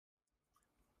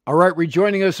All right,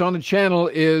 rejoining us on the channel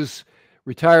is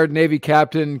retired Navy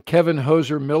Captain Kevin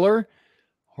Hozer Miller,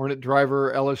 Hornet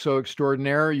driver, LSO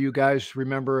extraordinaire. You guys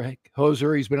remember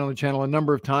Hozer. He's been on the channel a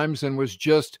number of times and was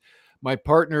just my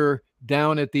partner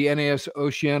down at the NAS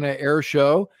Oceana Air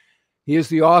Show. He is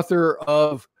the author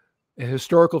of a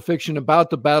historical fiction about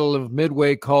the Battle of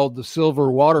Midway called The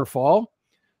Silver Waterfall.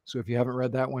 So if you haven't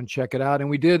read that one, check it out. And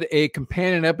we did a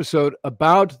companion episode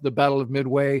about the Battle of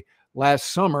Midway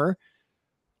last summer,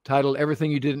 titled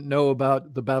Everything You Didn't Know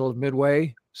About the Battle of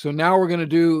Midway. So now we're going to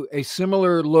do a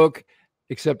similar look,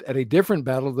 except at a different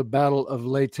battle, the Battle of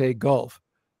Leyte Gulf.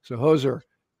 So Hozer,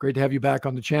 great to have you back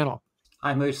on the channel.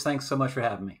 Hi, Moose. Thanks so much for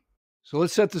having me. So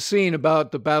let's set the scene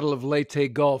about the Battle of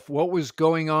Leyte Gulf. What was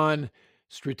going on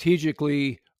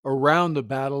strategically around the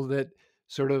battle that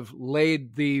sort of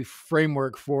laid the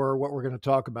framework for what we're going to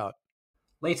talk about?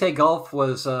 Leyte Gulf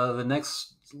was the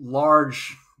next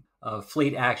large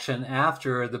fleet action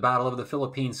after the Battle of the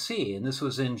Philippine Sea, and this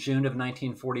was in June of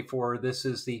 1944. This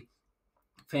is the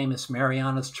famous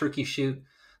Marianas Turkey Shoot,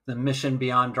 the mission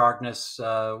Beyond Darkness,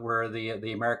 where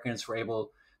the Americans were able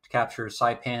to capture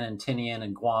Saipan and Tinian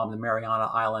and Guam, the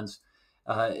Mariana Islands.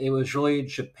 It was really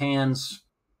Japan's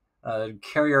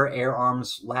carrier air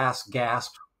arm's last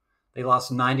gasp. They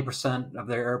lost 90% of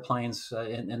their airplanes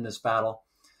in this battle.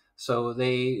 So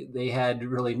they had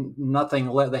really nothing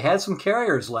left. They had some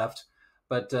carriers left,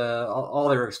 but all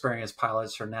their experienced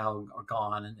pilots are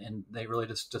gone, and they really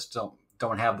just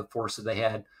don't have the force that they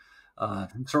had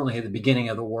certainly at the beginning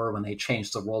of the war when they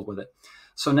changed the world with it.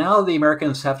 So now the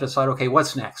Americans have to decide, okay,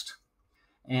 what's next?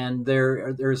 And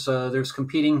there's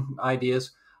competing ideas.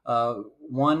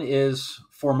 One is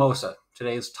Formosa.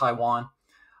 Today is Taiwan.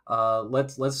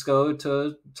 Let's go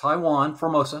to Taiwan,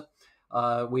 Formosa.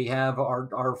 We have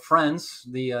our friends,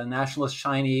 the nationalist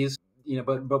Chinese,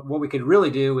 but what we could really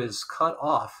do is cut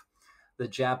off the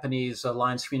Japanese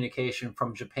lines of communication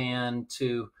from Japan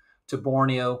to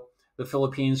Borneo, the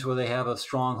Philippines, where they have a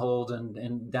stronghold,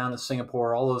 and down in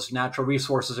Singapore. All those natural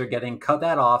resources are getting cut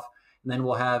that off, and then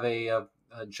we'll have a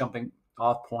jumping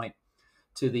off point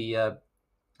to the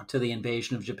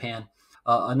invasion of Japan.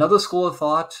 Another school of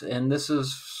thought, and this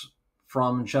is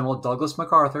from General Douglas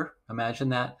MacArthur. Imagine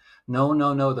that.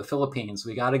 No, the Philippines.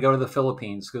 We got to go to the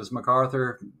Philippines, because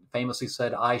MacArthur famously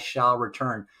said, "I shall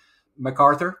return."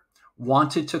 MacArthur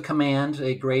wanted to command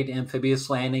a great amphibious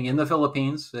landing in the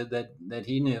Philippines that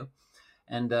he knew,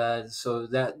 and so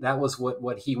that was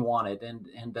what he wanted.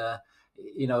 And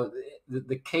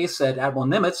the case that Admiral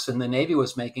Nimitz in the Navy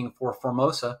was making for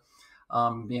Formosa,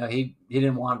 he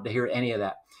didn't want to hear any of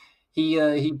that.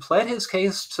 He pled his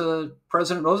case to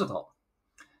President Roosevelt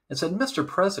and said, "Mr.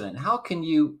 President, how can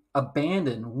you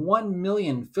abandon 1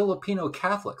 million Filipino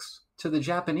Catholics to the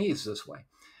Japanese this way?"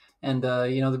 And,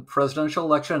 the presidential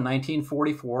election in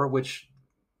 1944, which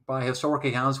by historic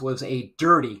accounts was a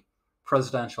dirty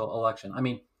presidential election. I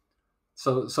mean,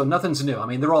 so nothing's new. I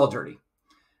mean, they're all dirty.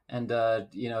 And,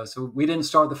 so we didn't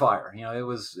start the fire. It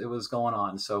was going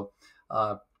on. So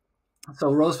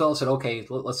Roosevelt said, okay,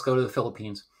 let's go to the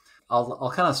Philippines.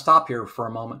 I'll kind of stop here for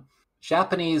a moment.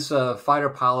 Japanese fighter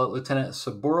pilot, Lieutenant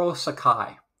Saburo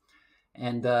Sakai.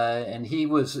 And he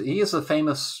is a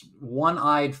famous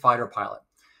one-eyed fighter pilot.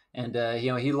 And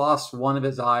he lost one of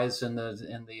his eyes in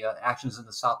the actions in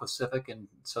the South Pacific, and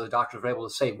so the doctors were able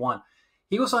to save one.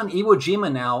 He was on Iwo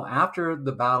Jima now after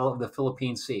the Battle of the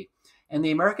Philippine Sea, and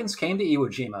the Americans came to Iwo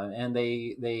Jima, and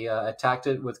they attacked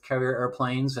it with carrier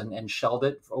airplanes and shelled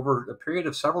it over a period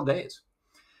of several days.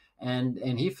 And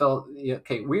he felt,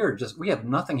 okay, we have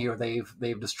nothing here.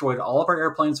 They've destroyed all of our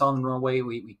airplanes on the runway.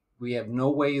 We have no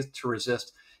ways to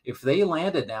resist. If they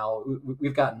landed now,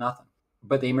 we've got nothing.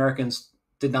 But the Americans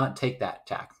did not take that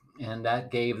tack, and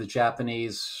that gave the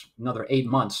Japanese another 8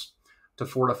 months to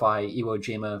fortify Iwo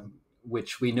Jima,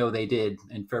 which we know they did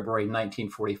in February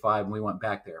 1945 when we went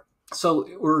back there. So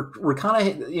we're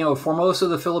kind of, Formosa,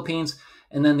 the Philippines,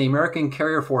 and then the American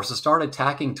carrier forces start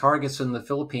attacking targets in the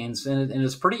Philippines, and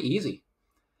it's pretty easy.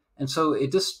 And so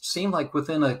it just seemed like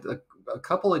within a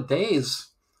couple of days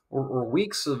or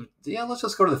weeks of, let's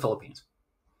just go to the Philippines.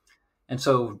 And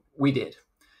so we did.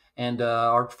 And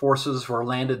our forces were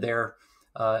landed there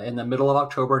in the middle of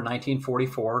October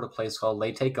 1944 at a place called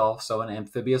Leyte Gulf, so an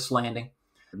amphibious landing.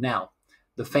 Now,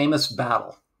 the famous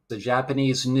battle. The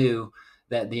Japanese knew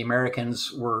that the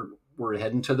Americans were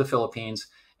heading to the Philippines,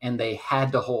 and they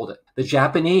had to hold it. The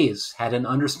Japanese had an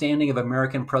understanding of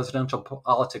American presidential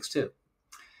politics too.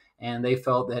 And they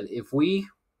felt that if we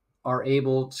are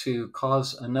able to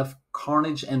cause enough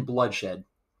carnage and bloodshed,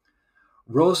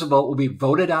 Roosevelt will be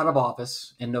voted out of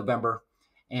office in November,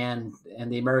 and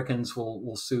the Americans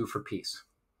will sue for peace.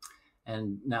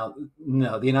 And now,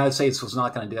 no, the United States was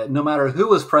not going to do that. No matter who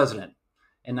was president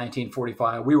in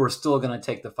 1945, we were still going to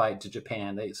take the fight to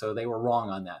Japan. So they were wrong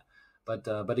on that.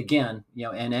 But again,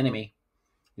 an enemy,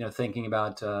 thinking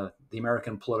about the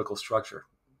American political structure.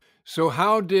 So,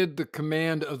 how did the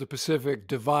command of the Pacific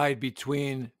divide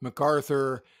between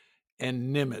MacArthur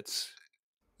and Nimitz?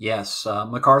 Yes,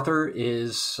 MacArthur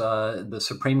is the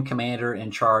supreme commander in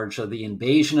charge of the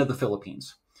invasion of the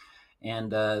Philippines.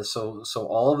 And so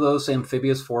all of those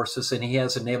amphibious forces, and he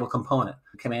has a naval component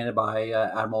commanded by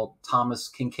Admiral Thomas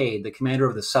Kinkaid, the commander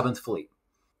of the 7th Fleet.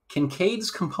 Kinkaid's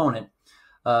component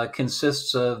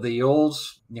consists of the old,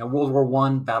 World War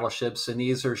I battleships, and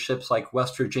these are ships like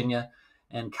West Virginia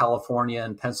and California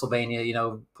and Pennsylvania,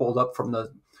 pulled up from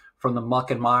the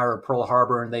muck and mire of Pearl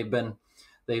Harbor, and they've been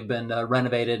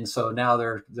renovated, and so now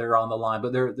they're on the line.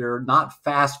 But they're not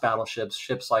fast battleships,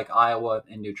 ships like Iowa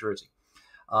and New Jersey.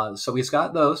 So he's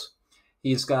got those.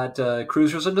 He's got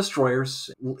cruisers and destroyers.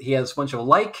 He has a bunch of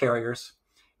light carriers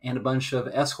and a bunch of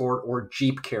escort or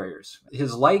jeep carriers.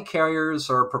 His light carriers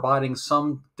are providing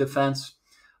some defense.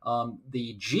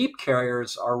 The jeep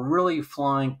carriers are really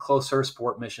flying close air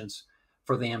support missions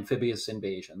for the amphibious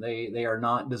invasion. They are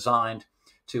not designed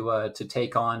to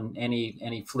take on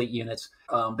any fleet units.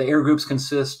 The air groups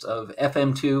consist of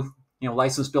FM2,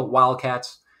 license-built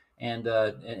Wildcats, and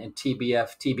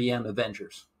TBM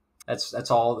Avengers.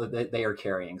 That's all that they are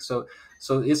carrying. So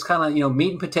it's kind of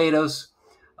meat and potatoes,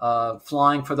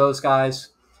 flying for those guys.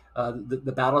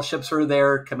 The battleships are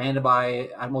there, commanded by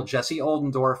Admiral Jesse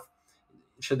Oldendorf,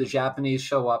 should the Japanese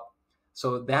show up.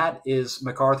 So that is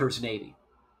MacArthur's Navy.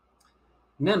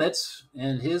 Nimitz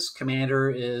and his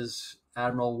commander is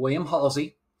Admiral William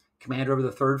Halsey, commander of the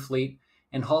 3rd Fleet.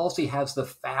 And Halsey has the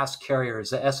fast carriers,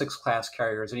 the Essex-class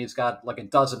carriers, and he's got like a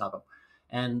dozen of them.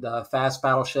 And fast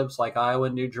battleships like Iowa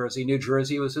and New Jersey. New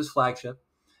Jersey was his flagship.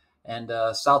 And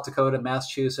South Dakota,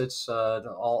 Massachusetts,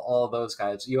 all of those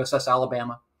guys. USS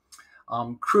Alabama.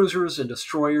 Cruisers and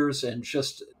destroyers, and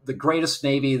just the greatest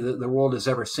Navy that the world has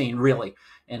ever seen, really.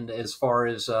 And as far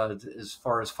as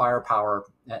firepower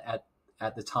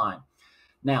at the time.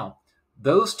 Now,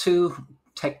 those two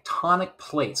tectonic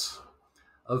plates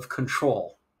of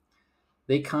control,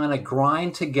 they kind of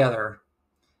grind together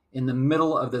in the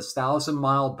middle of this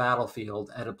 1,000-mile battlefield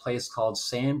at a place called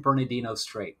San Bernardino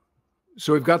Strait.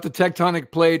 So we've got the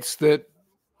tectonic plates that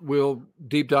we'll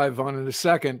deep dive on in a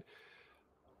second.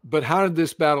 But how did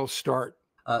this battle start?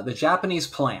 The Japanese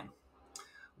plan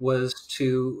was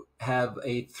to have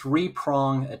a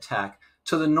 3-prong attack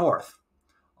to the north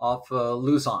off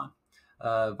Luzon.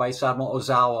 Vice Admiral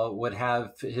Ozawa would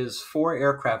have his 4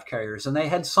 aircraft carriers, and they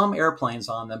had some airplanes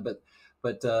on them,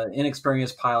 but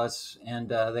inexperienced pilots, and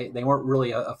they weren't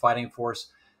really a fighting force.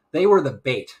 They were the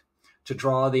bait to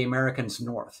draw the Americans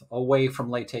north, away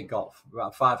from Leyte Gulf,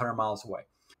 about 500 miles away.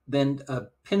 Then a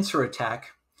pincer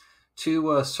attack,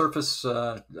 2 surface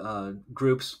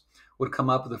groups would come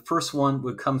up. The first one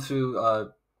would come through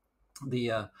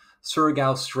the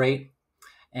Surigao Strait,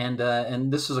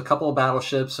 and this is a couple of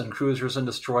battleships and cruisers and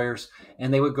destroyers,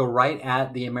 and they would go right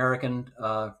at the American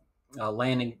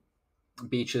landing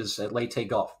beaches at Leyte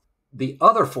Gulf. The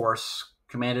other force,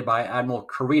 commanded by Admiral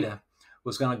Kurita,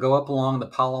 was going to go up along the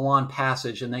Palawan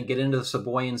Passage and then get into the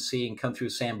Sibuyan Sea and come through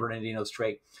San Bernardino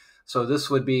Strait. So this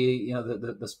would be,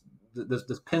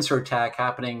 the pincer attack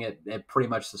happening at pretty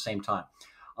much the same time.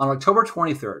 On October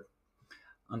 23rd,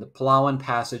 on the Palawan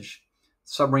Passage,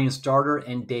 submarines Darter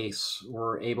and Dace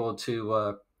were able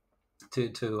to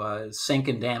sink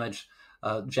and damage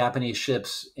Japanese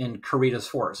ships in Kurita's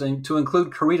force, and to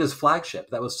include Kurita's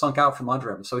flagship that was sunk out from under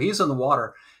him. So he's in the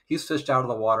water, he's fished out of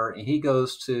the water, and he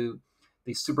goes to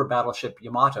the super battleship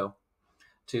Yamato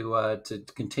to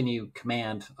continue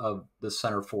command of the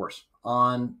center force.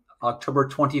 On October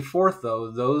 24th, though,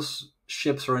 those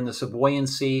ships are in the Sibuyan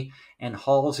Sea, and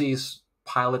Halsey's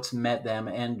pilots met them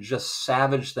and just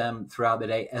savaged them throughout the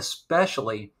day,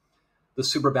 especially the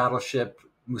super battleship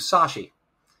Musashi,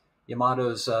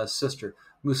 Yamato's sister.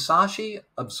 Musashi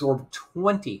absorbed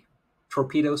 20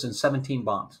 torpedoes and 17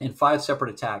 bombs in 5 separate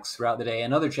attacks throughout the day,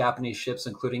 and other Japanese ships,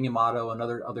 including Yamato and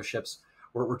other ships,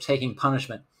 were taking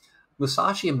punishment.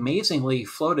 Musashi amazingly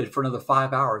floated for another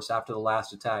 5 hours after the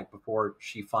last attack before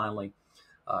she finally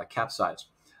capsized.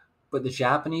 But the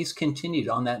Japanese continued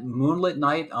on that moonlit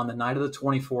night, on the night of the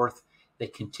 24th. They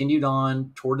continued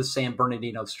on toward the San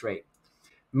Bernardino Strait.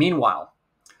 Meanwhile,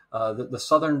 the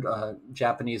southern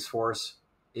Japanese force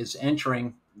is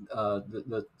entering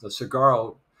the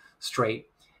Surigao Strait,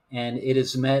 and it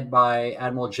is met by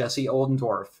Admiral Jesse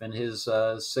Oldendorf and his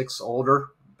 6 older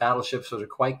battleships that are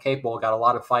quite capable, got a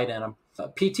lot of fight in them.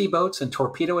 PT boats and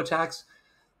torpedo attacks,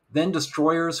 then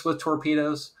destroyers with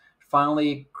torpedoes,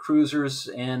 finally cruisers,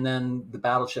 and then the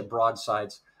battleship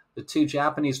broadsides. The two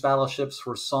Japanese battleships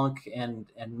were sunk, and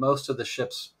most of the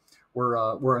ships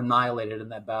were annihilated in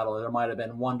that battle. There might have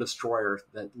been one destroyer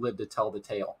that lived to tell the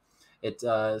tale.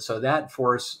 So that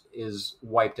force is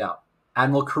wiped out.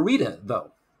 Admiral Kurita,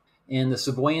 though, in the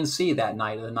Savoyan Sea that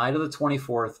night, the night of the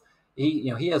 24th,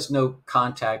 he has no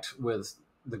contact with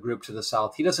the group to the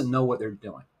south. He doesn't know what they're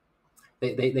doing.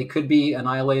 They could be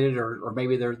annihilated, or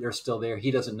maybe they're still there.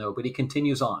 He doesn't know, but he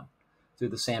continues on through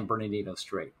the San Bernardino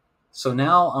Strait. So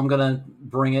now I'm going to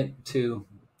bring it to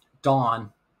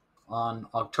dawn on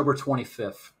October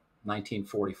 25th,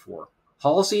 1944.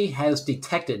 Halsey has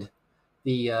detected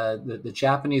the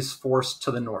Japanese force to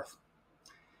the north.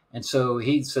 And so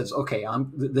he says, okay,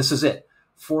 this is it.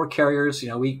 4 carriers,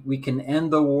 we can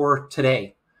end the war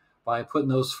today by putting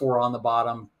those 4 on the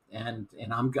bottom, and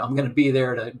I'm going to be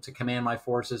there to command my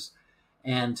forces.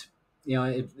 And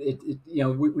now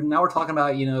we're talking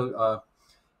about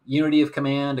unity of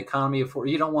command, economy of force.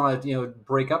 You don't want to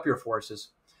break up your forces,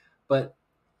 but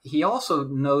he also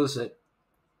knows that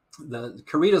the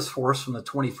Kurita's force from the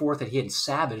 24th that he had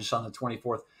savaged on the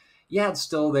 24th, yeah, it's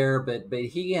still there, but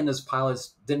he and his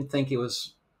pilots didn't think it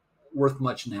was worth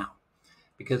much now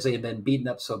because they had been beaten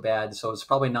up so bad. So it's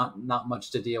probably not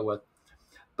much to deal with.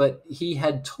 But he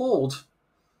had told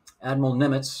Admiral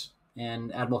Nimitz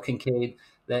and Admiral Kincaid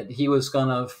that he was going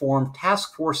to form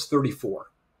Task Force 34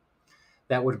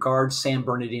 that would guard San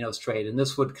Bernardino Strait, and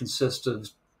this would consist of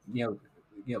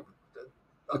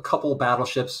a couple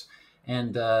battleships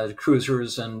and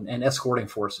cruisers and escorting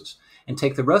forces, and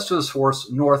take the rest of his force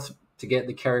north to get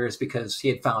the carriers because he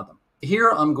had found them. Here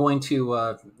I'm going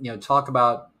to talk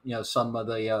about some of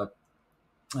the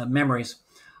memories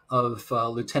of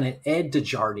Lieutenant Ed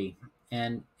DeJardy.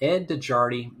 And Ed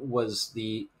DeJardy was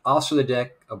the officer of the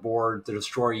deck aboard the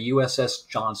destroyer USS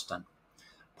Johnston,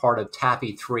 part of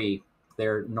Taffy 3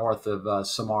 there north of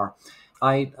Samar.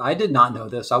 I did not know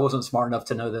this. I wasn't smart enough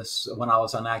to know this when I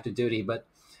was on active duty, but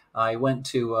I went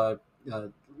to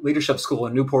leadership school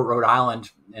in Newport, Rhode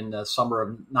Island in the summer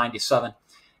of '97.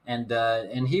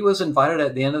 And he was invited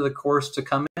at the end of the course to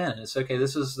come in. And it's okay,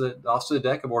 this is the officer of the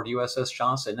deck aboard USS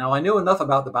Johnston. Now, I knew enough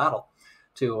about the battle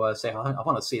to say, I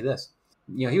want to see this.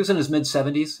 He was in his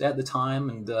mid-70s at the time,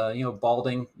 and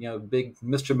balding, big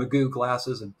Mr. Magoo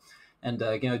glasses,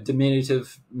 and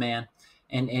diminutive man.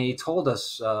 And he told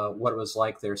us what it was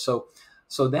like there. So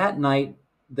that night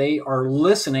they are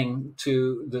listening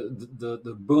to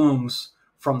the booms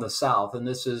from the south, and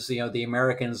this is the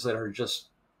Americans that are just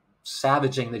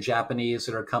savaging the Japanese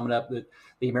that are coming up. That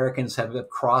the Americans have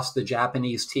crossed the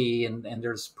Japanese T, and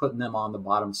they're just putting them on the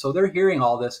bottom. So they're hearing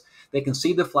all this. They can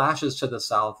see the flashes to the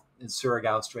south in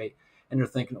Surigao Strait, and they're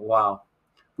thinking, "Wow,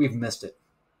 we've missed it.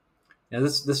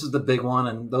 This is the big one,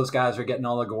 and those guys are getting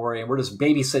all the glory, and we're just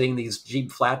babysitting these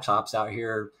Jeep flat tops out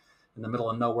here in the middle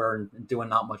of nowhere and doing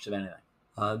not much of anything."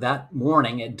 That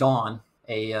morning at dawn,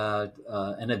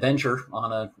 an Avenger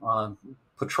on a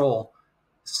patrol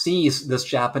sees this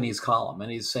Japanese column,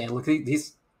 and he's saying, "Look,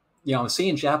 these, I'm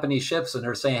seeing Japanese ships," and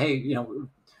they're saying, "Hey,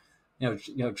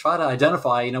 try to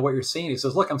identify, what you're seeing." He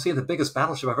says, "Look, I'm seeing the biggest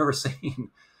battleship I've ever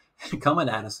seen coming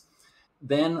at us."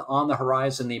 Then on the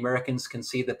horizon, the Americans can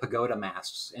see the pagoda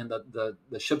masts, and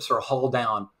the ships are hull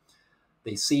down.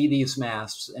 They see these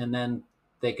masts, and then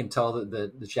they can tell that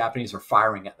the Japanese are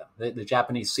firing at them. The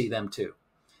Japanese see them too.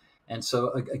 And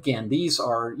so again, these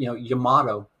are,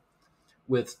 Yamato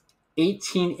with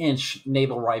 18-inch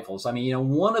naval rifles. I mean,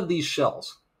 one of these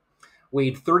shells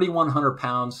weighed 3,100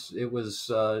 pounds. It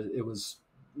was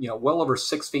well over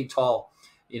 6 feet tall.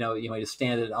 You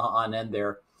stand it on end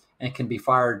there, and can be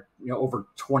fired, over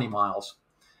 20 miles.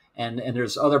 And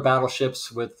there's other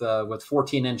battleships with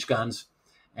 14-inch guns,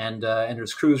 and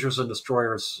there's cruisers and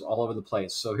destroyers all over the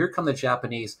place. So here come the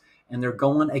Japanese, and they're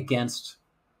going against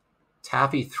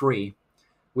Taffy 3,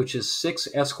 which is 6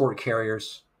 escort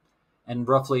carriers and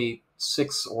roughly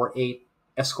 6 or 8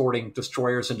 escorting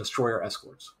destroyers and destroyer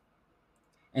escorts.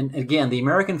 And again, the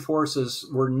American forces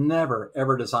were never,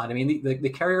 ever designed. I mean, the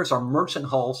carriers are merchant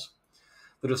hulls.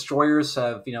 The destroyers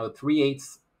have,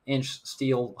 3/8-inch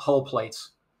steel hull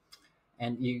plates,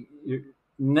 and you're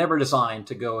never designed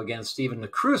to go against even the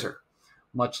cruiser,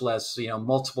 much less,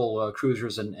 multiple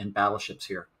cruisers and battleships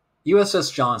here.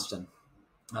 USS Johnston,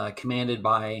 commanded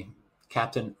by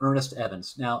Captain Ernest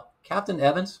Evans. Now, Captain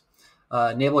Evans,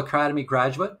 Naval Academy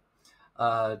graduate.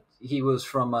 He was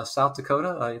from South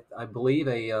Dakota, I believe,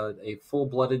 a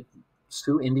full-blooded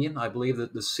Sioux Indian. I believe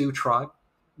that the Sioux tribe.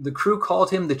 The crew called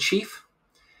him the chief.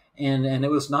 And it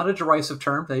was not a derisive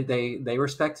term. They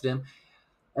respected him.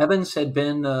 Evans had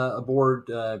been aboard.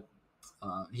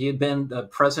 He had been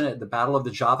present at the Battle of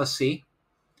the Java Sea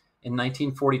in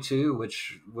 1942,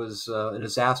 which was a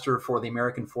disaster for the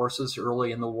American forces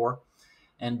early in the war.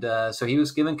 And so he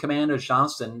was given command of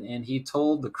Johnston, and he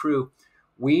told the crew,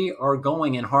 "We are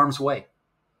going in harm's way,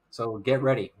 so get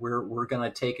ready. We're going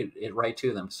to take it right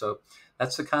to them." So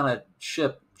that's the kind of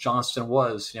ship Johnston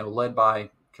was, led by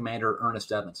Commander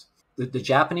Ernest Evans. The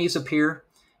Japanese appear,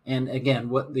 and again,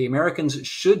 what the Americans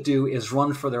should do is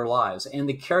run for their lives, and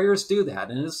the carriers do that,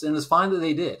 and it's fine that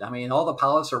they did. I mean, all the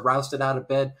pilots are rousted out of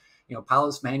bed.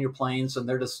 Pilots man your planes, and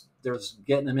they're just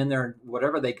getting them in there, and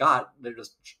whatever they got, they're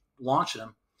just launching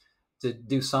them to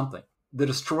do something. The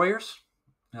destroyers,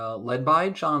 led by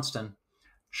Johnston,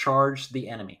 charged the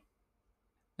enemy.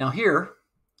 Now here,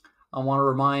 I want to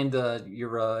remind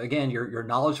your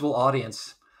knowledgeable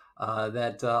audience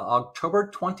that October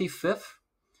 25th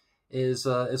is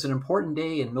an important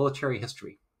day in military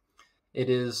history. It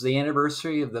is the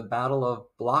anniversary of the Battle of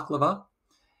Balaclava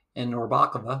in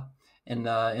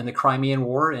the Crimean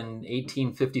War in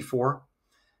 1854,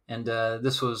 and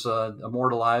this was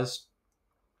immortalized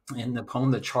in the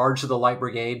poem "The Charge of the Light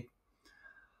Brigade."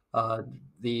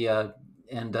 The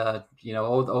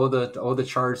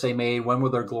charge they made, when will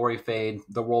their glory fade?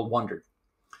 The world wondered.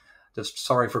 Just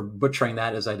sorry for butchering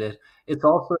that as I did. It's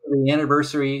also the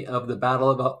anniversary of the Battle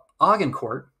of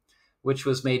Agincourt, which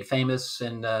was made famous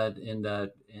in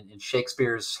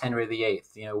Shakespeare's Henry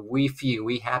VIII. We few,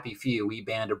 we happy few, we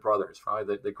band of brothers.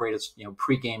 Probably the greatest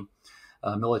pregame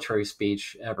military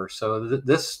speech ever. So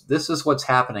this is what's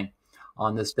happening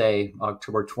on this day,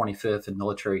 October 25th, in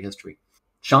military history.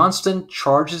 Johnston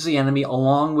charges the enemy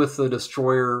along with the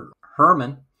destroyer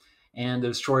Herman and the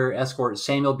destroyer escort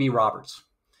Samuel B. Roberts.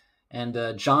 And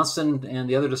Johnston and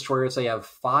the other destroyers, they have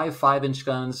 5-inch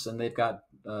guns, and they've got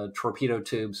torpedo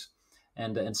tubes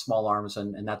and small arms,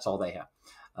 and that's all they have.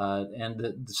 And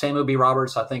the Samuel B.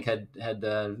 Roberts, I think, had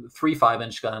 3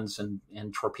 5-inch guns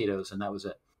and torpedoes, and that was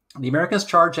it. The Americans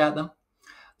charge at them.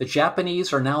 The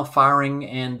Japanese are now firing,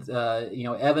 and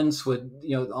Evans would,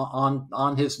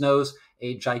 on his nose,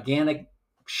 a gigantic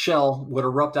shell would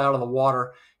erupt out of the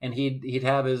water, and he'd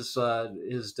have his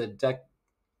deck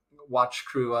watch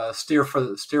crew steer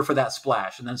for that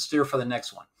splash, and then steer for the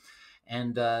next one.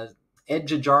 And Ed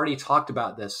Gijardi talked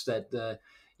about this, that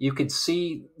you could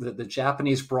see the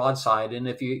Japanese broadside, and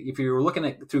if you were looking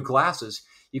at through glasses,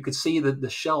 you could see the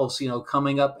shells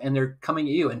coming up, and they're coming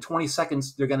at you. In 20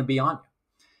 seconds, they're going to be on you.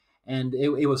 And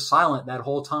it was silent that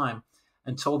whole time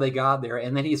until they got there.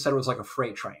 And then he said it was like a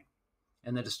freight train,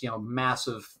 and then just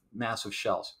massive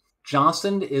shells.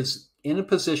 Johnston is in a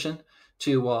position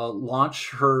to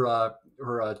launch her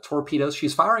torpedoes.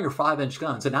 She's firing her 5-inch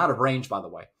guns, and out of range, by the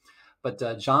way.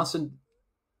 But Johnston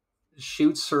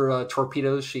shoots her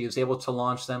torpedoes. She is able to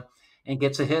launch them and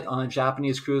gets a hit on a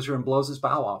Japanese cruiser and blows his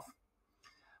bow off.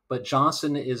 But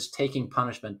Johnston is taking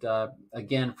punishment,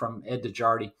 again, from Ed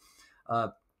Gijardi.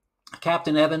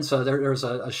 Captain Evans, there's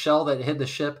a shell that hit the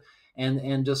ship,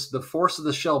 and just the force of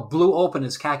the shell blew open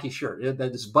his khaki shirt.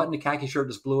 This buttoned khaki shirt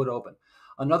just blew it open.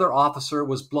 Another officer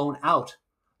was blown out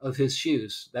of his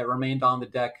shoes that remained on the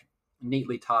deck,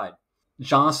 neatly tied.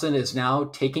 Johnston is now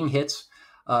taking hits.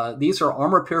 These are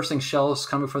armor-piercing shells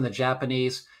coming from the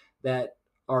Japanese that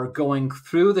are going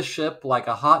through the ship like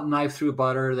a hot knife through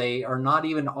butter. They are not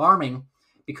even arming,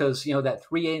 because that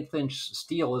 3/8-inch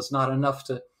steel is not enough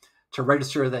to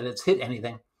register that it's hit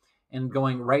anything, and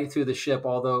going right through the ship,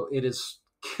 although it is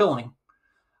killing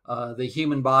the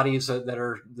human bodies that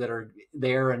are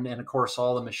there, and of course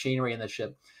all the machinery in the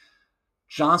ship.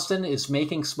 Johnston is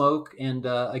making smoke, and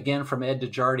again, from Ed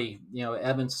Gijardi,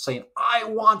 Evans saying, "I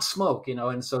want smoke,"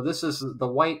 and so this is the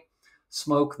white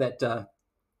smoke that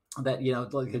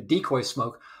like a decoy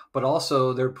smoke, but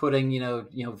also they're putting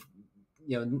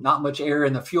not much air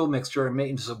in the fuel mixture, and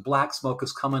making just a black smoke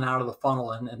is coming out of the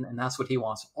funnel, and that's what he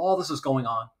wants. All this is going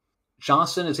on.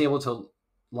 Johnston is able to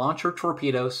launch her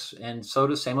torpedoes, and so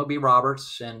does Samuel B.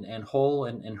 Roberts and Hull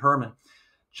and Herman.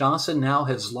 Johnston now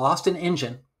has lost an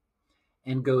engine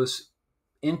and goes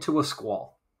into a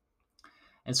squall.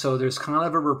 And so there's kind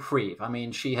of a reprieve. I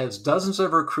mean, she has dozens of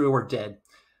her crew are dead,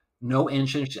 no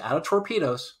engine, she's out of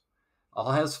torpedoes,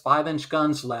 all has 5-inch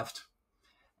guns left,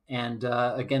 and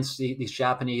against these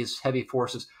Japanese heavy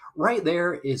forces. Right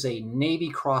there is a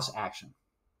Navy cross action.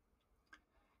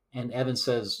 And Evans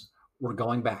says, "We're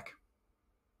going back."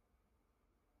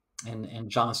 And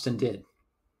Johnston did.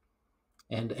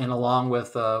 And along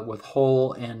with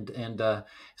Hull and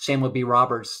Samuel B.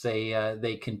 Roberts,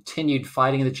 they continued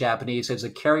fighting the Japanese as the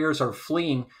carriers are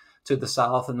fleeing to the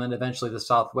south and then eventually the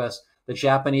southwest. The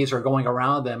Japanese are going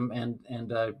around them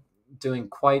and doing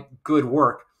quite good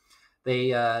work. They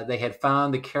had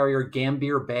found the carrier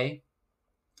Gambier Bay,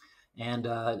 and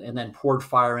then poured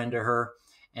fire into her,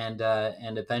 and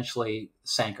eventually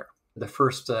sank her. The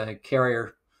first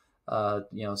carrier,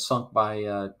 sunk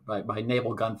by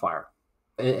naval gunfire.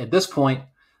 At this point,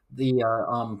 the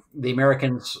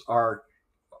Americans are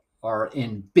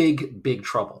in big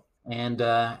trouble, and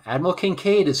Admiral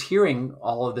Kincaid is hearing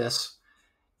all of this,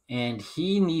 and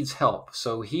he needs help.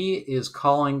 So he is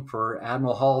calling for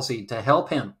Admiral Halsey to help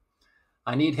him.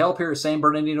 I need help here at San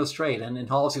Bernardino Strait. And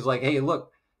Halsey's like, hey,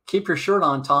 look, keep your shirt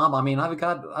on, Tom. I mean, I've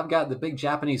got the big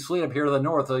Japanese fleet up here to the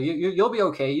north. So you'll be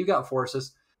okay. You got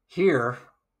forces. Here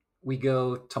we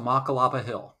go to Makalapa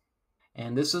Hill.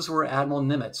 And this is where Admiral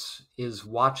Nimitz is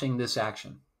watching this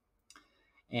action.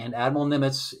 And Admiral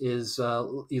Nimitz is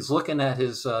he's looking at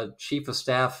his chief of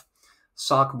staff,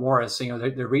 Sock Morris.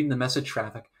 They're reading the message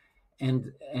traffic.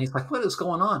 And he's like, what is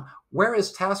going on? Where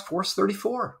is Task Force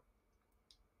 34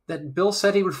 that Bill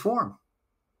said he would form?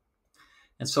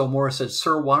 And so Morris said,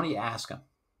 sir, why don't you ask him?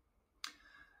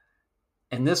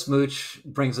 And this mooch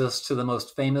brings us to the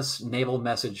most famous naval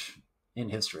message in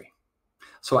history.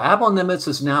 So Admiral Nimitz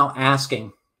is now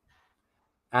asking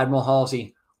Admiral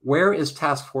Halsey, where is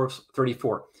Task Force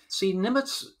 34? See,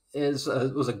 Nimitz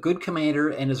was a good commander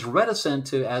and is reticent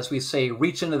to, as we say,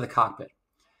 reach into the cockpit.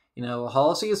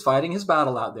 Halsey is fighting his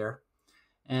battle out there,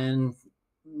 and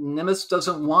Nimitz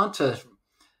doesn't want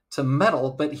to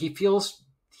meddle, but he feels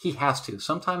he has to.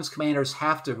 Sometimes commanders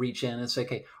have to reach in and say,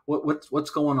 okay,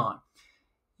 what's going on?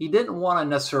 He didn't want to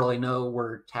necessarily know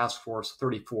where Task Force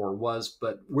 34 was,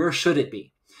 but where should it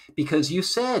be? Because you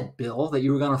said, Bill, that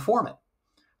you were going to form it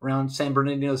around San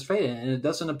Bernardino Strait, and it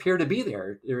doesn't appear to be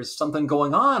there. There's something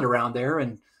going on around there,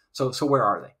 and so where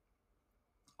are they?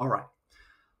 All right.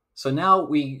 So now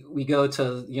we go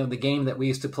to the game that we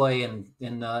used to play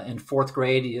in fourth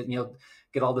grade.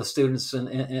 Get all the students in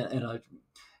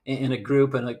a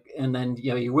group, and then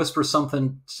you whisper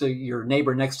something to your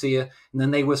neighbor next to you, and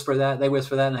then they whisper that,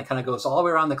 and it kind of goes all the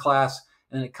way around the class,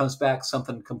 and it comes back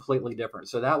something completely different.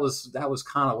 So that was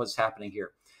kind of what's happening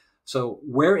here. So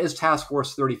where is Task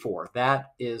Force 34?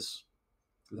 That is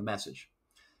the message.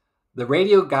 The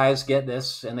radio guys get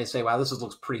this, and they say, wow, this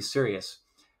looks pretty serious.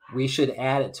 We should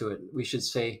add it to it. We should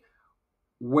say,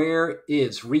 where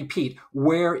is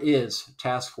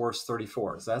Task Force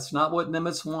 34? So that's not what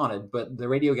Nimitz wanted, but the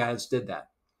radio guys did that.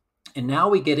 And now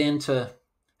we get into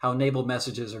how naval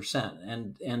messages are sent,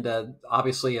 and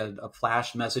obviously a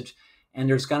flash message, and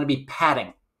there's going to be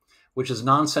padding, which is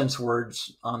nonsense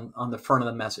words on the front of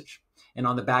the message and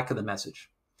on the back of the message.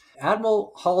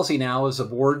 Admiral Halsey now is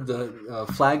aboard the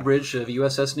flag bridge of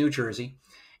USS New Jersey,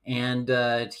 and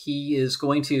he is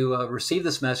going to receive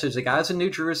this message. The guys in New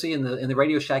Jersey in the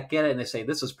Radio Shack get it, and they say,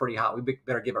 this is pretty hot. We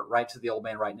better give it right to the old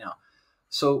man right now.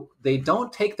 So they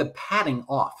don't take the padding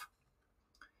off,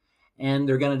 and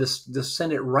they're going to just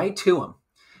send it right to him.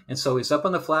 And so he's up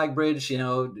on the flag bridge,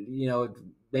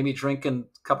 maybe drinking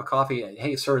a cup of coffee.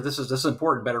 Hey, sir, this is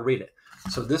important. Better read it.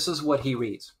 So this is what he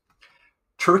reads.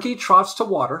 Turkey trots to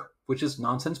water, which is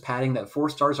nonsense padding that 4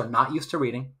 stars are not used to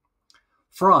reading.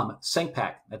 From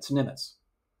SINCPAC, that's Nimitz.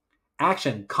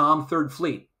 Action, COM 3rd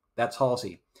Fleet, that's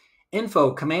Halsey.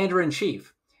 Info,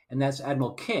 Commander-in-Chief, and that's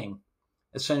Admiral King,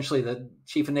 essentially the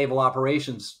Chief of Naval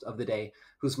Operations of the day,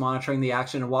 who's monitoring the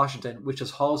action in Washington, which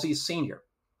is Halsey's senior.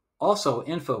 Also,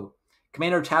 info,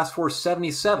 Commander Task Force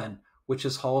 77, which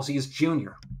is Halsey's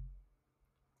junior.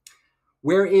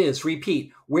 Where is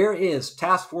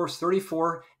Task Force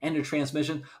 34? End of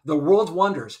transmission. The world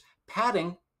wonders.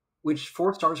 Padding, which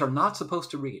 4 stars are not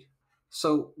supposed to read.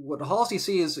 So what Halsey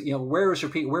sees is, where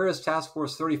is Task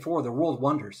Force 34? The world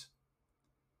wonders.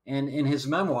 And in his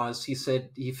memoirs, he said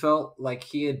he felt like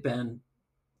he had been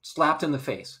slapped in the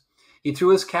face. He threw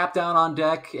his cap down on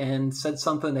deck and said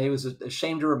something that he was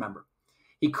ashamed to remember.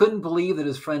 He couldn't believe that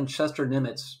his friend Chester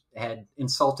Nimitz had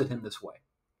insulted him this way.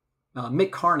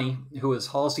 Mick Carney, who is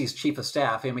Halsey's chief of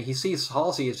staff, he sees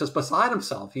Halsey is just beside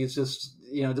himself. He's just,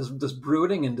 just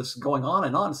brooding and just going on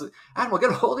and on. So, Admiral, get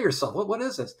a hold of yourself. What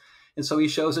is this? And so he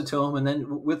shows it to him. And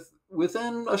then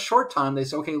within a short time, they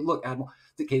say, okay, look, Admiral,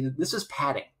 okay, this is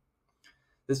padding.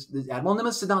 Admiral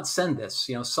Nimitz did not send this.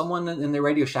 Someone in the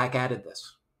Radio Shack added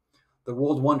this. The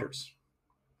world wonders.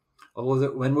 Oh,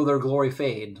 when will their glory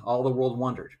fade? All the world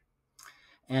wondered.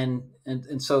 And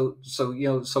so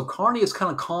Carney is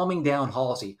kind of calming down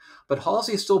Halsey, but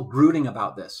Halsey is still brooding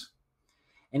about this.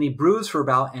 And he broods for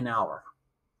about an hour.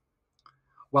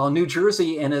 While New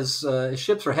Jersey and his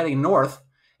ships are heading north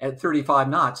at 35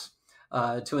 knots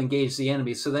to engage the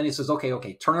enemy. So then he says,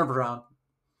 okay, turn it around.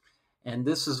 And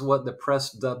this is what the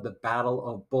press dubbed the Battle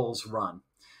of Bull's Run.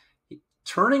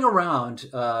 turning around,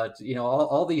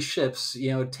 all these ships,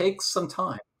 takes some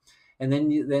time. And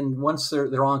then once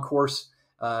they're on course,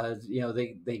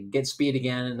 they get speed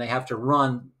again, and they have to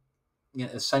run,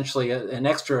 essentially an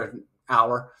extra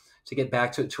hour to get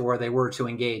back to where they were to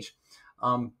engage.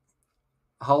 Um,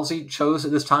 Halsey chose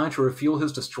at this time to refuel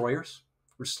his destroyers,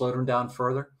 which slowed him down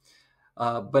further.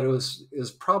 But it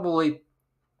was probably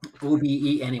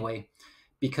OBE anyway,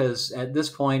 because at this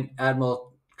point,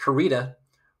 Admiral Kurita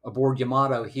aboard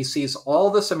Yamato, he sees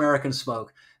all this American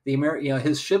smoke.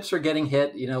 His ships are getting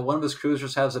hit. One of his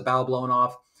cruisers has a bow blown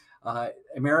off.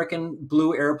 American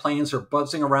blue airplanes are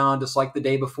buzzing around just like the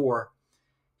day before,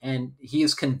 and he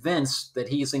is convinced that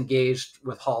he's engaged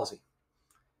with Halsey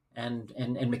and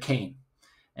McCain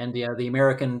and the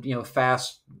American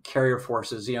fast carrier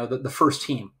forces, the first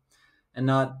team, and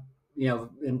not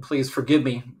and please forgive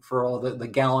me for all the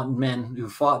gallant men who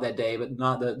fought that day, but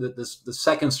not the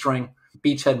second string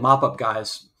beachhead mop up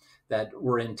guys that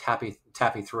were in Tappy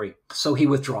 3. So he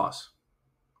withdraws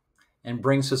and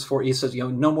brings his force. He says,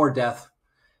 no more death.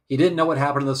 He didn't know what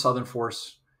happened to the Southern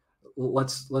force.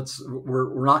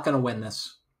 We're not going to win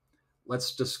this.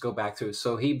 Let's just go back through.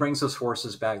 So he brings his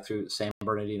forces back through San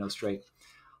Bernardino Strait.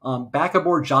 Back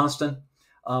aboard Johnston,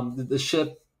 the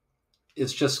ship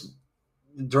is just,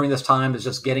 during this time, is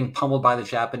just getting pummeled by the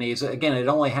Japanese. Again, it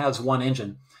only has one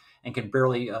engine and can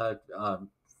barely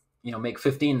make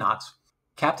 15 knots.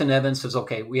 Captain Evans says,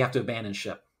 okay, we have to abandon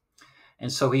ship.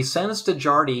 And so he sends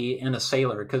DeJardy and a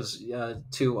sailor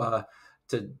to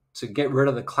get rid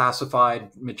of the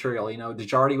classified material.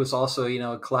 DeJardy was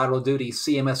also, collateral duty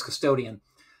CMS custodian.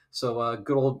 So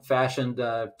good old-fashioned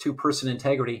two-person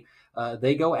integrity.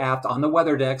 They go aft on the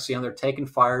weather decks. They're taking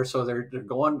fire, so they're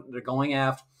going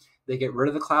aft. They get rid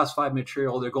of the classified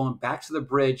material. They're going back to the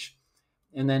bridge.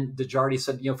 And then DeJardy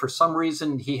said, for some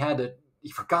reason he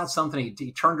forgot something.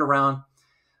 He turned around.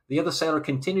 The other sailor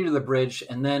continued to the bridge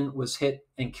and then was hit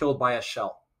and killed by a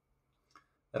shell.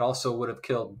 That also would have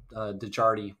killed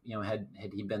DeJardy, had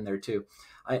he been there too.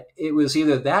 It was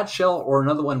either that shell or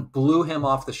another one blew him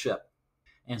off the ship.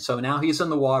 And so now he's in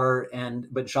the water,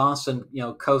 but Johnston,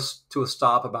 coasts to a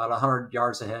stop about 100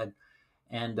 yards ahead,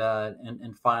 and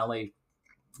finally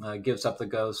gives up the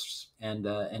ghosts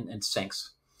and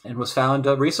sinks. And was found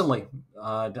recently.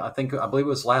 I believe it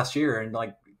was last year, in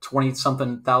like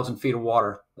 20-something thousand feet of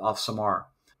water off Samar.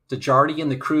 DeJardy and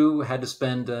the crew had to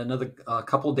spend another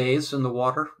couple days in the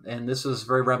water, and this is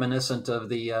very reminiscent of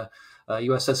the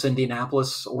USS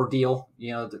Indianapolis ordeal.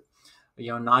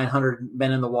 900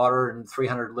 men in the water and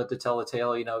 300 lived to tell the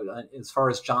tale. As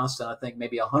far as Johnston, I think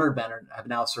maybe 100 men have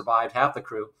now survived, half the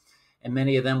crew, and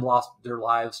many of them lost their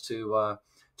lives to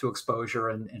exposure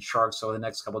and sharks over the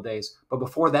next couple of days. But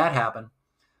before that happened,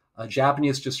 a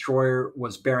Japanese destroyer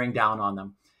was bearing down on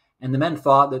them, and the men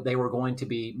thought that they were going to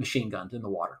be machine gunned in the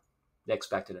water. They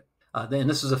expected it. Then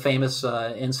this is a famous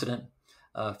incident,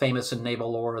 famous in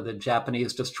naval lore. The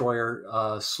Japanese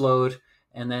destroyer slowed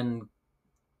and then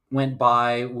went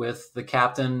by with the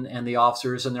captain and the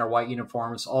officers in their white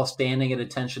uniforms, all standing at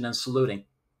attention and saluting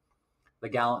the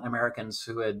gallant Americans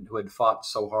who had fought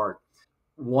so hard.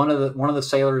 One of the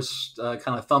sailors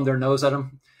kind of thumbed their nose at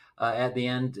him at the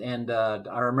end, and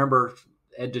I remember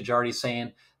Ed DeJardy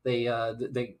saying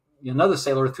another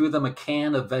sailor threw them a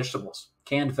can of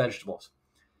canned vegetables,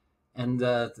 and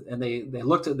they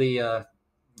looked at the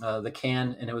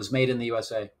can, and it was made in the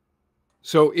USA.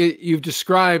 So you've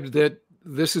described that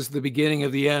this is the beginning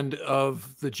of the end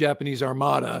of the Japanese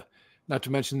Armada, not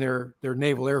to mention their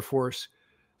naval air force.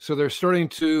 So they're starting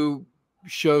to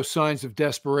show signs of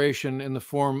desperation in the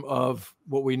form of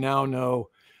what we now know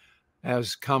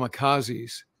as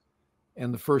kamikazes.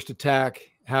 And the first attack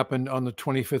happened on the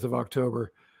 25th of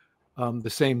October, the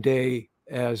same day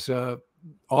as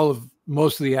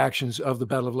most of the actions of the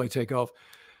Battle of Leyte Gulf.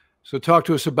 So talk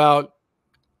to us about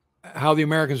how the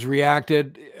Americans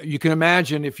reacted. You can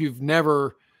imagine, if you've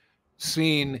never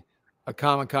seen a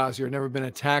kamikaze or never been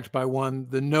attacked by one,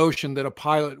 the notion that a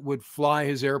pilot would fly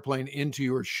his airplane into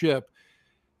your ship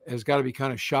has got to be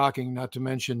kind of shocking, not to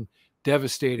mention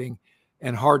devastating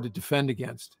and hard to defend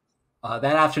against. That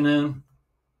afternoon,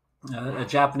 a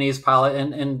Japanese pilot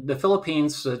and the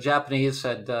Philippines, Japanese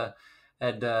had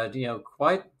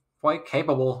quite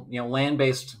capable,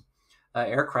 land-based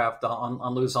aircraft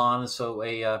on Luzon. So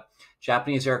a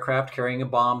Japanese aircraft carrying a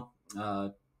bomb,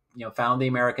 found the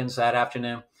Americans that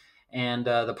afternoon, and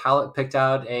the pilot picked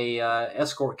out a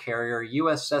escort carrier,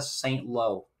 USS St.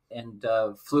 Lo, and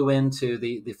flew into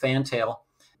the fantail,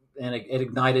 and it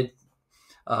ignited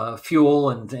fuel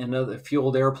and other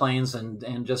fueled airplanes,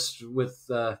 and just with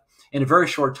in a very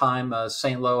short time,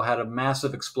 St. Lo had a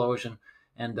massive explosion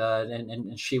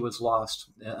and she was lost.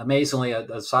 Amazingly,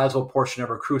 a sizable portion of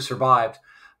her crew survived,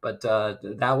 but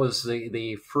that was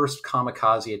the first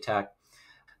kamikaze attack.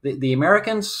 The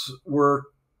Americans were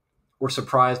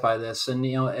surprised by this, and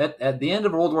at the end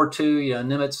of World War II,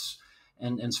 Nimitz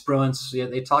and Spruance,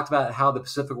 they talked about how the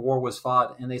Pacific War was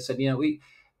fought, and they said, the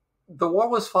war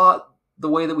was fought the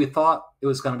way that we thought it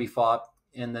was going to be fought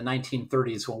in the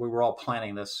 1930s when we were all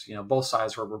planning this. Both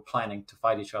sides were planning to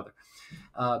fight each other.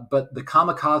 But the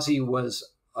kamikaze was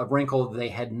a wrinkle they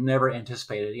had never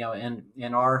anticipated.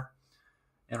 In our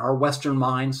Western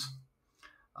minds,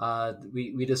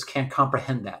 we just can't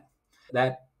comprehend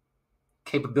that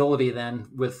capability. Then,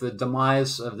 with the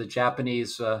demise of the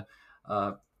Japanese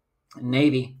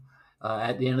Navy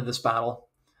at the end of this battle,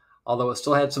 although it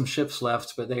still had some ships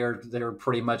left, but they were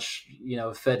pretty much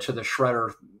fed to the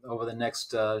shredder over the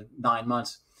next 9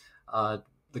 months. The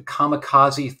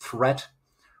kamikaze threat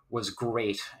was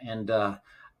great, and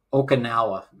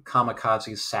Okinawa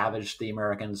kamikaze savaged the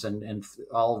Americans, and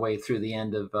all the way through the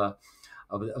end of the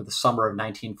summer of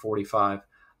 1945.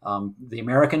 The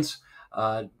Americans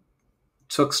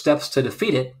took steps to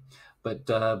defeat it,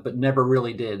 but never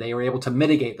really did. They were able to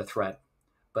mitigate the threat,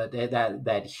 but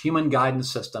that human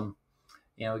guidance system,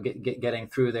 getting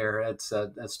through there,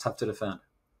 that's tough to defend.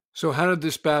 So how did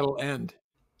this battle end?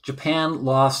 Japan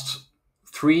lost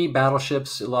 3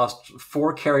 battleships. It lost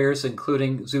 4 carriers,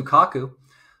 including Zukaku.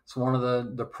 It's one of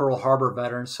the Pearl Harbor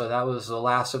veterans. So that was the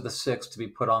last of the 6 to be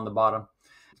put on the bottom.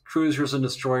 Cruisers and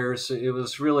destroyers, it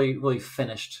was really, really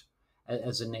finished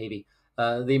as a Navy.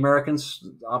 The Americans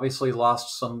obviously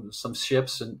lost some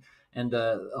ships, and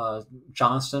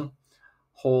Johnston,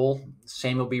 Hull,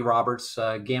 Samuel B. Roberts,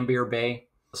 Gambier Bay,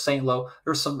 St. Lo.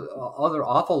 There's some other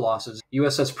awful losses.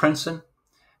 USS Princeton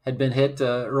had been hit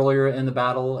earlier in the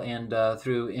battle, and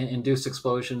through induced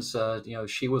explosions,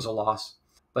 she was a loss.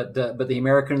 But the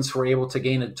Americans were able to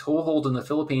gain a toehold in the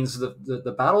Philippines.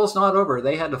 The battle is not over.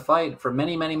 They had to fight for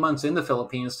many, many months in the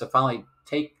Philippines to finally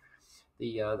take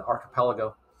the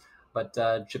archipelago. But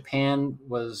Japan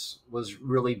was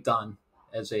really done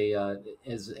as a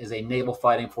naval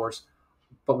fighting force.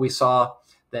 But we saw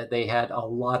that they had a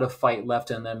lot of fight left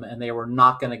in them, and they were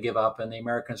not going to give up. And the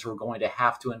Americans were going to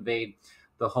have to invade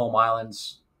the home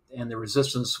islands, and the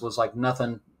resistance was like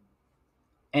nothing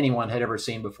anyone had ever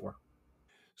seen before.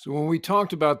 So when we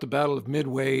talked about the Battle of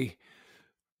Midway,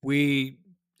 we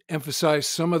emphasized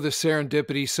some of the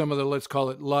serendipity, some of the, let's call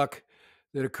it, luck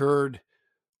that occurred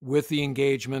with the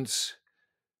engagements.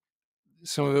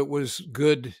 Some of it was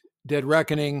good dead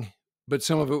reckoning, but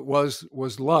some of it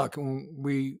was luck. And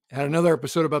we had another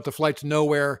episode about the flight to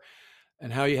nowhere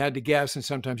and how you had to guess, and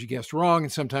sometimes you guessed wrong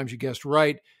and sometimes you guessed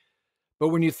right. But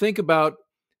when you think about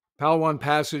Palawan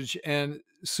Passage and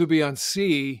Subion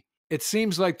Sea, it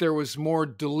seems like there was more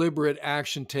deliberate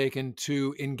action taken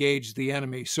to engage the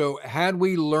enemy. So had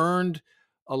we learned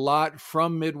a lot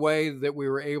from Midway that we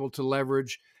were able to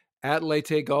leverage at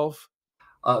Leyte Gulf?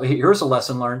 Here's a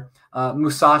lesson learned.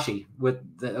 Musashi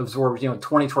absorbed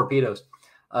 20 torpedoes.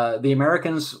 The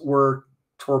Americans were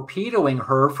torpedoing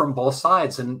her from both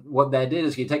sides, and what that did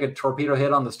is you take a torpedo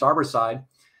hit on the starboard side,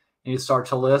 and you start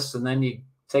to list, and then you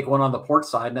take one on the port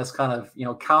side, and that's kind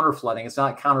of counter flooding. It's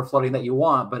not counter flooding that you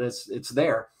want, but it's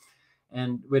there,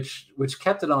 and which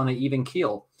kept it on an even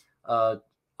keel. Off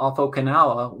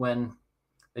Okinawa, when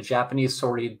the Japanese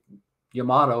sortied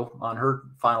Yamato on her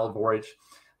final voyage,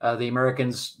 the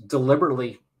Americans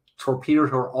deliberately torpedoed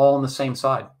her all on the same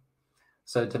side,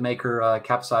 so to make her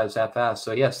capsize that fast.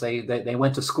 So yes, they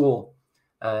went to school,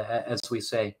 as we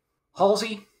say.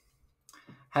 Halsey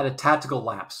had a tactical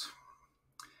lapse,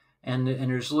 and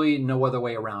there's really no other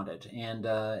way around it.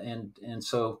 And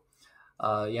so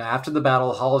after the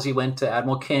battle, Halsey went to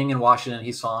Admiral King in Washington.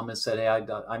 He saw him and said, "Hey,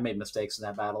 I made mistakes in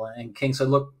that battle." And King said,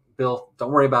 "Look, Bill,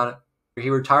 don't worry about it." He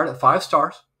retired at 5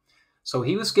 stars. So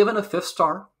he was given a 5th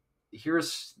star.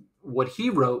 Here's what he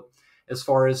wrote as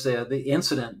far as the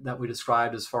incident that we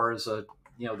described, as far as the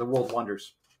world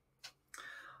wonders.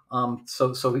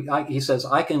 He says,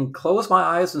 "I can close my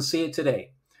eyes and see it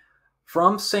today.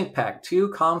 From SINCPAC to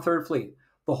Com 3rd Fleet,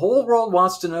 the whole world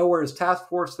wants to know where is Task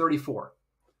Force 34.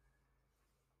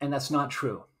 And that's not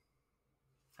true.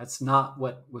 That's not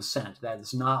what was sent. That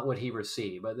is not what he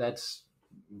received. But that's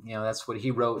what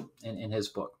he wrote in his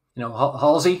book.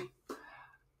 Halsey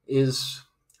is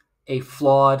a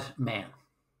flawed man,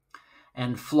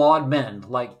 and flawed men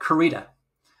like Kurita,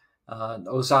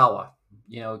 Ozawa,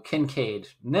 Kincaid,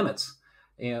 Nimitz,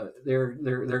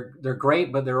 they're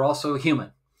great, but they're also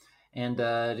human, and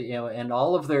and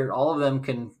all of them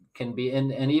can be,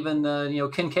 and even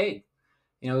Kincaid,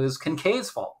 it was Kincaid's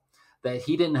fault that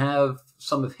he didn't have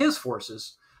some of his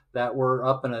forces that were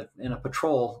up in a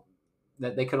patrol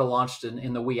that they could have launched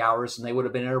in the wee hours, and they would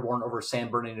have been airborne over San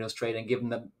Bernardino Strait and given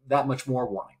them that much more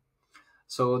warning.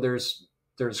 So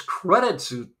there's credit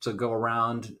to go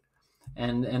around,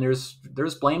 and there's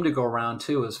blame to go around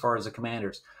too as far as the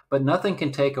commanders. But nothing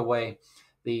can take away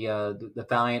the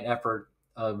valiant effort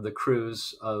of the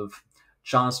crews of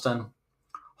Johnston,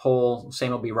 Hull,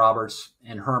 Samuel B. Roberts,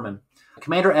 and Herman.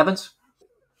 Commander Evans,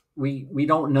 we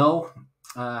don't know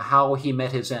how he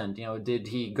met his end. Did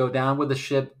he go down with the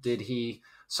ship? Did he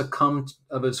succumb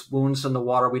of his wounds in the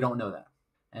water? We don't know that.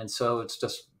 And so it's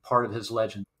just part of his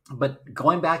legend. But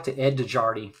going back to Ed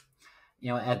DeJardy,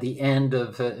 at the end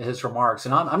of his remarks,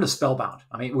 and I'm just spellbound.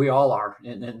 I mean, we all are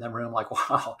in the room, like,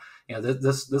 wow,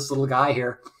 this little guy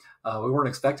here, we weren't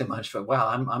expecting much, but wow,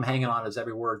 I'm hanging on his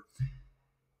every word.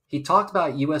 He talked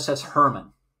about USS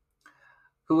Herman,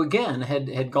 who again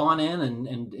had gone in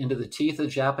and into the teeth of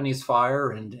Japanese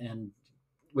fire and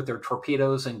with their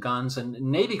torpedoes and guns and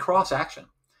Navy cross action,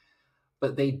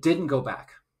 but they didn't go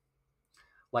back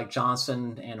like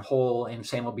Johnson and Hull and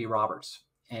Samuel B. Roberts.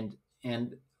 And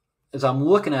as I'm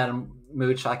looking at him,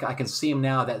 Mooch, I can see him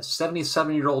now. That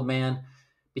 77-year-old man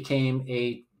became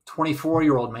a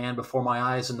 24-year-old man before my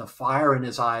eyes, and the fire in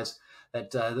his eyes,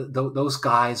 that those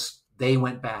guys, they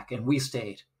went back and we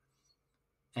stayed.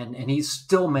 And he's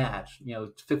still mad,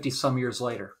 50 some years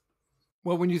later.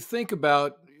 Well, when you think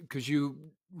about, because you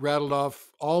rattled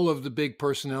off all of the big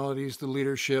personalities, the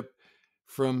leadership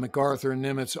from MacArthur and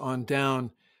Nimitz on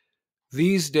down,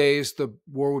 these days the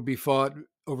war would be fought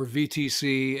over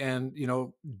VTC and,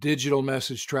 digital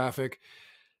message traffic.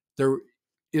 There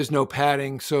is no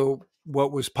padding. So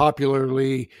what was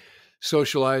popularly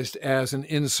socialized as an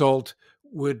insult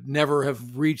would never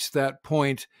have reached that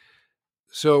point.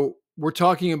 So we're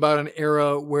talking about an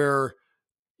era where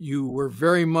you were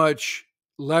very much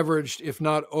leveraged, if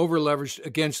not over leveraged,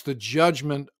 against the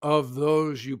judgment of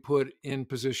those you put in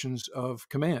positions of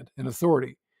command and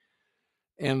authority.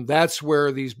 And that's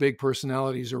where these big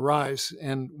personalities arise.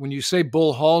 And when you say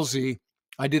Bull Halsey,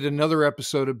 I did another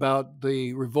episode about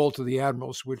the Revolt of the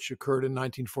Admirals, which occurred in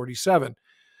 1947,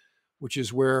 which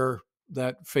is where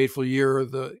that fateful year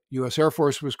the U.S. Air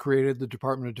Force was created, the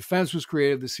Department of Defense was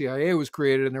created, the CIA was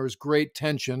created, and there was great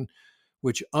tension,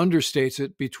 which understates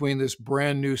it, between this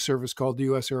brand new service called the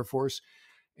U.S. Air Force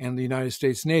and the United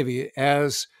States Navy,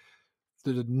 as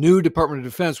the new Department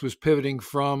of Defense was pivoting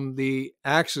from the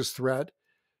Axis threat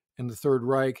and the Third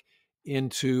Reich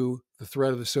into the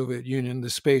threat of the Soviet Union, the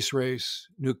space race,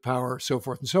 nuke power, so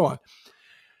forth and so on.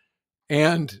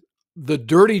 And the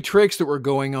dirty tricks that were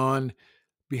going on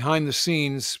behind the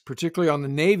scenes, particularly on the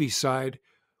Navy side,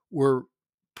 were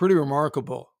pretty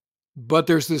remarkable. But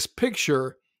there's this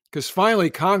picture, because finally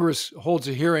Congress holds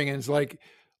a hearing and is like,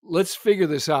 let's figure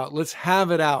this out. Let's have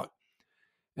it out.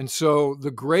 And so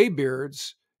the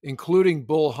graybeards, including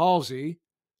Bull Halsey,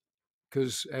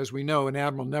 because as we know, an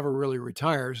admiral never really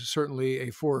retires. Certainly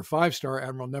a 4 or 5-star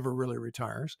admiral never really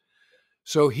retires.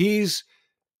 So he's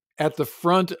at the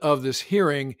front of this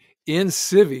hearing in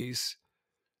civvies,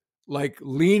 like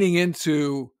leaning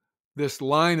into this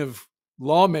line of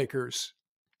lawmakers,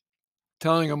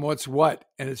 telling them what's what.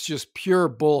 And it's just pure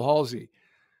Bull Halsey.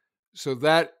 So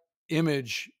that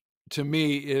image to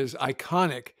me is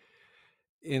iconic,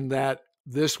 in that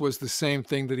this was the same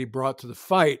thing that he brought to the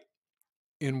fight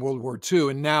in World War II.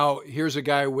 And now here's a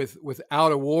guy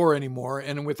without a war anymore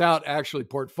and without actually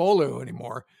portfolio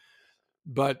anymore,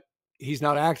 but he's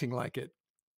not acting like it.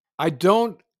 I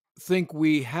don't think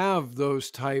we have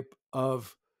those type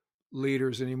of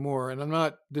leaders anymore.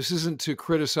 And this isn't to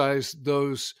criticize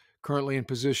those currently in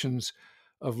positions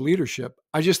of leadership.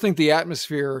 I just think the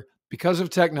atmosphere, because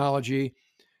of technology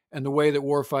and the way that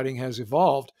warfighting has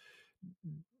evolved,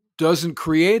 doesn't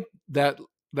create that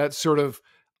sort of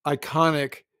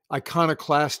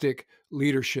iconoclastic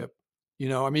leadership.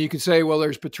 You can say, well,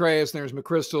 there's Petraeus and there's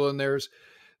McChrystal and there's,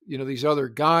 these other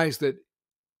guys that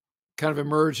kind of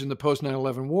emerged in the post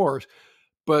 9/11 wars,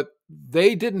 but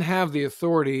they didn't have the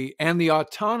authority and the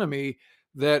autonomy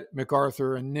that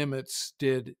MacArthur and Nimitz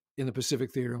did in the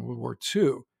Pacific Theater in World War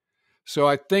II. So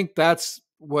I think that's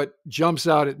what jumps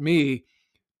out at me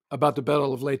about the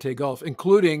Battle of Leyte Gulf,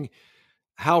 including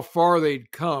how far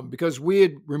they'd come, because we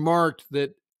had remarked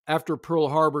that after Pearl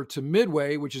Harbor to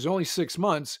Midway, which is only 6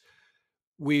 months,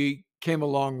 we came a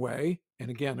long way. And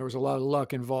again, there was a lot of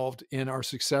luck involved in our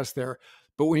success there.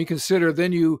 But when you consider,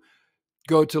 then you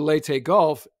go to Leyte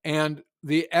Gulf, and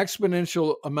the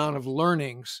exponential amount of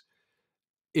learnings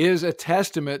is a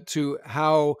testament to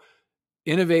how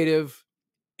innovative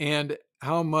and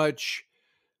how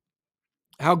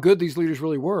good these leaders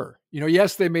really were.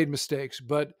 Yes, they made mistakes,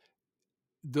 but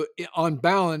on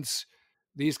balance,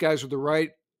 these guys were the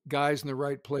right guys in the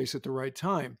right place at the right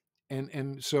time,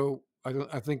 and so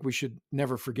I think we should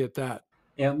never forget that.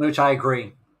 Yeah, which I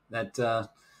agree that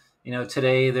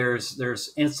today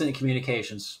there's instant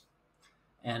communications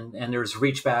and there's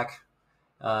reach back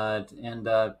and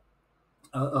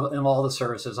all the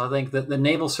services. I think that the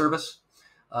naval service,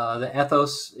 the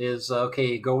ethos is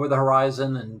okay. Go over the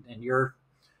horizon, and you're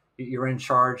in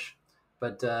charge,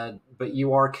 but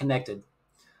you are connected.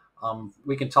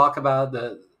 We can talk about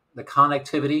the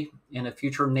connectivity in a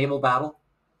future naval battle,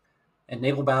 and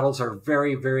naval battles are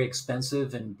very, very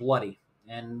expensive and bloody,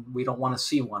 and we don't want to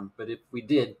see one. But if we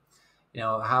did,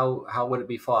 how would it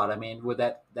be fought? I mean, would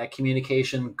that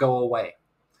communication go away?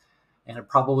 And it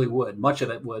probably would. Much of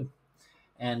it would.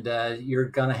 And you're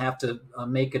going to have to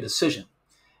make a decision.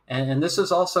 And this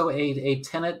is also a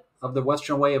tenet of the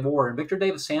Western way of war. And Victor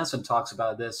Davis Hanson talks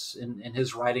about this in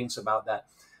his writings about that.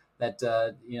 That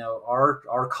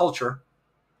our culture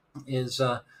is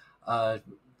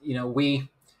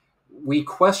we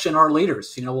question our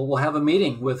leaders. We'll have a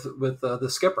meeting with the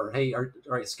skipper. Hey, all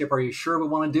right, skipper, are you sure we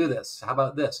want to do this? How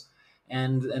about this?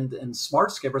 And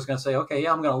smart skipper is going to say, okay,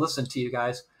 yeah, I'm going to listen to you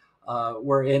guys.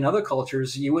 Where in other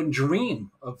cultures, you wouldn't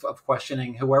dream of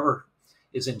questioning whoever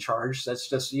is in charge. That's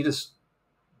just, you just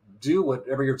do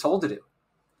whatever you're told to do.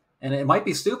 And it might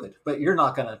be stupid, but you're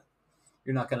not gonna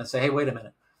say, hey, wait a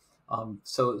minute.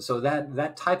 So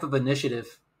that type of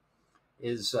initiative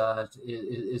is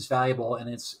valuable, and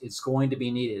it's going to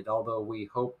be needed, although we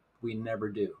hope we never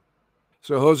do.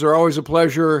 So, Hozer, always a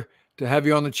pleasure to have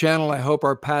you on the channel. I hope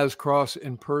our paths cross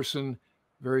in person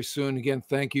very soon. Again,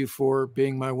 thank you for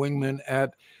being my wingman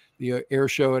at the air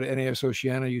show at NAS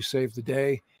Oceana. You saved the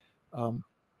day.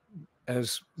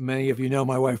 As many of you know,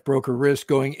 my wife broke her wrist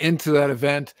going into that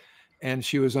event, and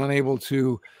she was unable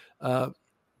to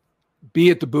be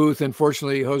at the booth. And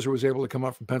fortunately, Hozer was able to come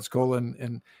up from Pensacola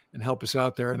and help us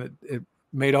out there, and it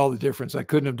made all the difference. I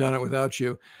couldn't have done it without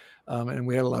you, and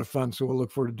we had a lot of fun. So we'll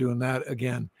look forward to doing that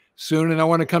again soon. And I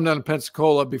want to come down to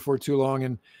Pensacola before too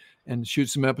long and shoot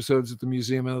some episodes at the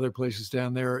museum and other places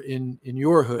down there in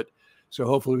your hood. So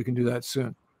hopefully we can do that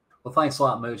soon. Well, thanks a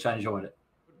lot, Mooch. I enjoyed it.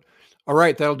 All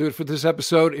right, that'll do it for this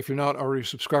episode. If you're not already a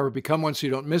subscriber, become one so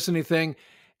you don't miss anything.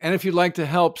 And if you'd like to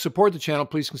help support the channel,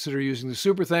 please consider using the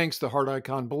super thanks, the heart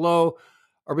icon below,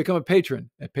 or become a patron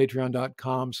at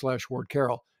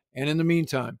patreon.com/WardCarroll. And in the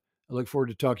meantime, I look forward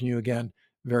to talking to you again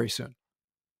very soon.